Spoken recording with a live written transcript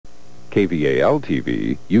KVAL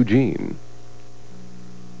TV, Eugene.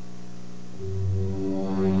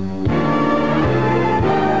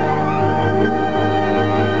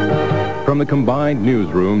 From the combined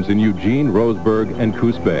newsrooms in Eugene, Roseburg, and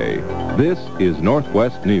Coos Bay, this is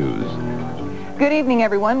Northwest News. Good evening,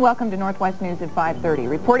 everyone. Welcome to Northwest News at 5:30.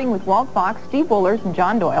 Reporting with Walt Fox, Steve Wohlers, and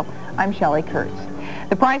John Doyle, I'm Shelley Kurtz.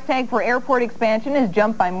 The price tag for airport expansion has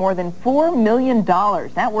jumped by more than $4 million.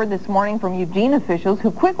 That word this morning from Eugene officials,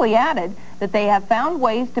 who quickly added that they have found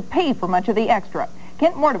ways to pay for much of the extra.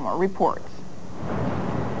 Kent Mortimore reports.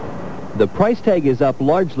 The price tag is up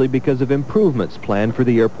largely because of improvements planned for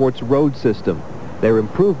the airport's road system. There are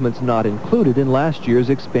improvements not included in last year's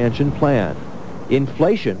expansion plan.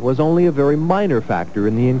 Inflation was only a very minor factor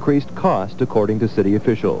in the increased cost, according to city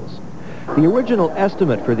officials. The original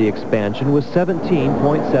estimate for the expansion was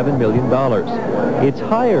 $17.7 million. It's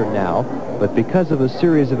higher now, but because of a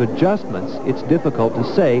series of adjustments, it's difficult to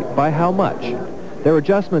say by how much. Their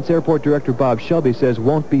adjustments, Airport Director Bob Shelley says,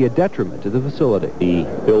 won't be a detriment to the facility. The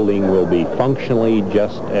building will be functionally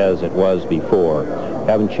just as it was before.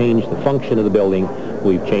 Haven't changed the function of the building.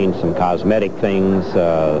 We've changed some cosmetic things.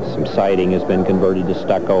 Some siding has been converted to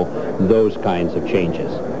stucco, those kinds of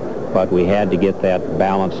changes. But we had to get that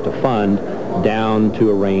balance to fund down to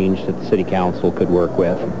a range that the City Council could work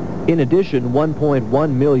with. In addition,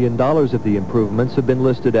 $1.1 million of the improvements have been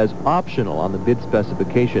listed as optional on the bid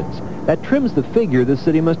specifications. That trims the figure the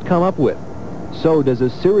city must come up with. So does a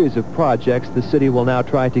series of projects the city will now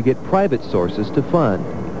try to get private sources to fund.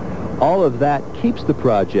 All of that keeps the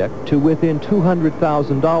project to within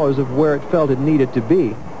 $200,000 of where it felt it needed to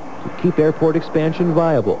be to keep airport expansion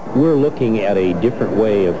viable. We're looking at a different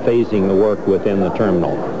way of phasing the work within the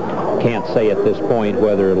terminal. Can't say at this point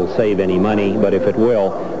whether it'll save any money, but if it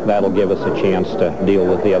will, that'll give us a chance to deal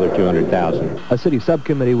with the other $200,000. A city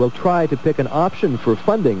subcommittee will try to pick an option for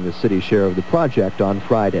funding the city's share of the project on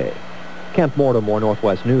Friday. Kent Mortimore,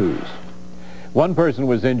 Northwest News. One person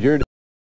was injured.